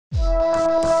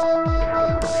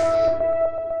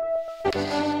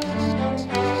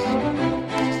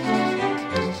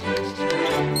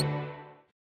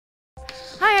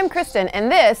Kristen, and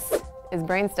this is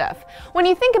BrainStuff. When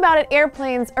you think about it,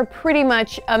 airplanes are pretty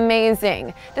much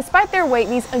amazing. Despite their weight,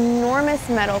 these enormous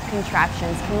metal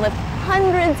contraptions can lift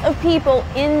hundreds of people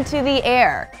into the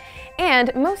air.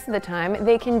 And most of the time,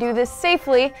 they can do this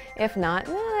safely, if not,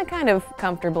 kind of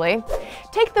comfortably.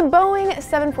 Take the Boeing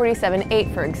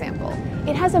 747-8, for example.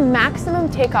 It has a maximum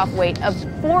takeoff weight of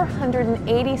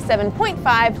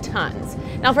 487.5 tons.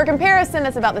 Now, for comparison,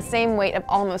 that's about the same weight of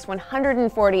almost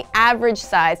 140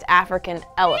 average-sized African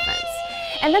elephants.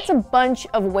 And that's a bunch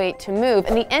of weight to move,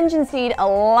 and the engines need a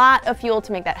lot of fuel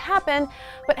to make that happen.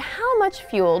 But how much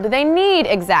fuel do they need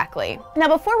exactly? Now,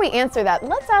 before we answer that,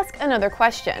 let's ask another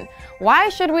question. Why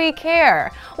should we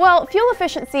care? Well, fuel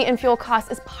efficiency and fuel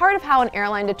cost is part of how an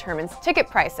airline determines ticket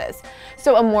prices.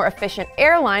 So a more efficient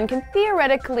airline can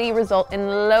theoretically result in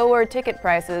lower ticket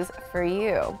prices for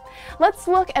you. Let's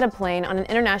look at a plane on an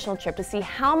international trip to see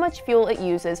how much fuel it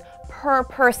uses per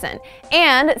person.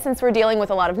 And since we're dealing with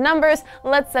a lot of numbers,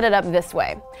 let's set it up this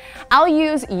way. I'll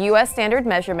use US standard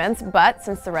measurements, but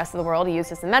since the rest of the world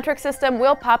uses the metric system,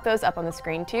 we'll pop those up on the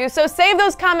screen too, so save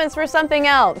those comments for something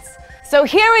else. So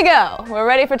here we go, we're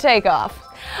ready for takeoff.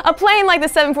 A plane like the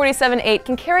 747-8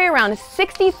 can carry around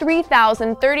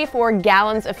 63,034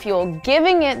 gallons of fuel,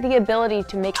 giving it the ability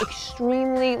to make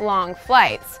extremely long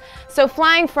flights. So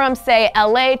flying from, say,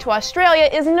 LA to Australia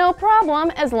is no problem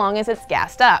as long as it's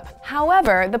gassed up.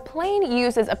 However, the plane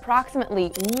uses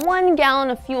approximately 1 gallon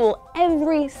of fuel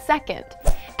every second.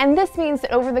 And this means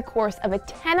that over the course of a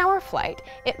 10-hour flight,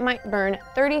 it might burn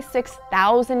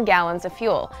 36,000 gallons of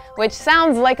fuel, which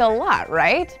sounds like a lot,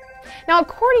 right? Now,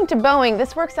 according to Boeing,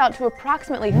 this works out to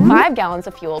approximately 5 gallons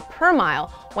of fuel per mile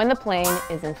when the plane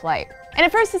is in flight. And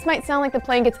at first, this might sound like the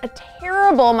plane gets a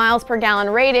terrible miles per gallon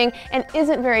rating and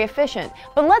isn't very efficient.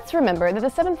 But let's remember that the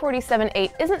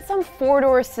 747-8 isn't some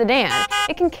four-door sedan.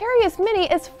 It can carry as many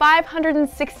as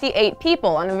 568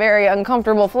 people on a very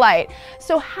uncomfortable flight.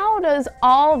 So how does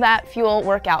all that fuel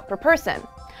work out per person?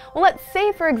 Well, let's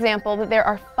say, for example, that there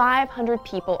are 500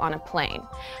 people on a plane.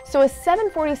 So a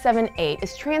 747-8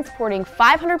 is transporting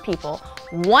 500 people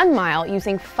 1 mile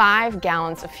using 5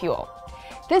 gallons of fuel.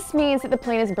 This means that the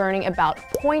plane is burning about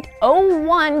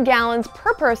 0.01 gallons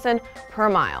per person per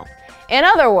mile. In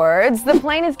other words, the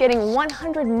plane is getting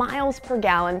 100 miles per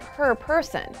gallon per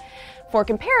person. For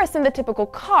comparison, the typical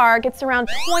car gets around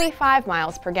 25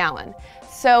 miles per gallon.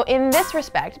 So in this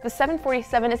respect, the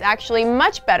 747 is actually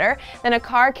much better than a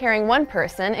car carrying 1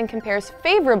 person and compares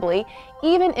favorably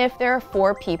even if there are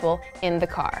 4 people in the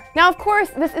car. Now, of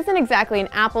course, this isn't exactly an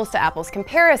apples-to-apples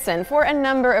comparison for a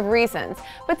number of reasons,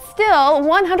 but still,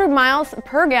 100 miles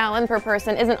per gallon per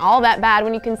person isn't all that bad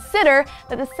when you consider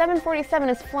that the 747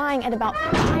 is flying at about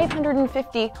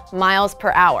 550 miles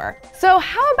per hour. So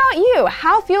how about you?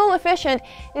 How fuel efficient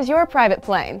is your private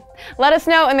plane? Let us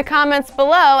know in the comments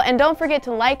below, and don't forget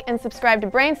to like and subscribe to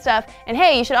BrainStuff, and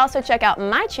hey, you should also check out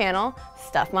my channel,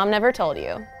 Stuff Mom Never Told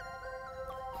You.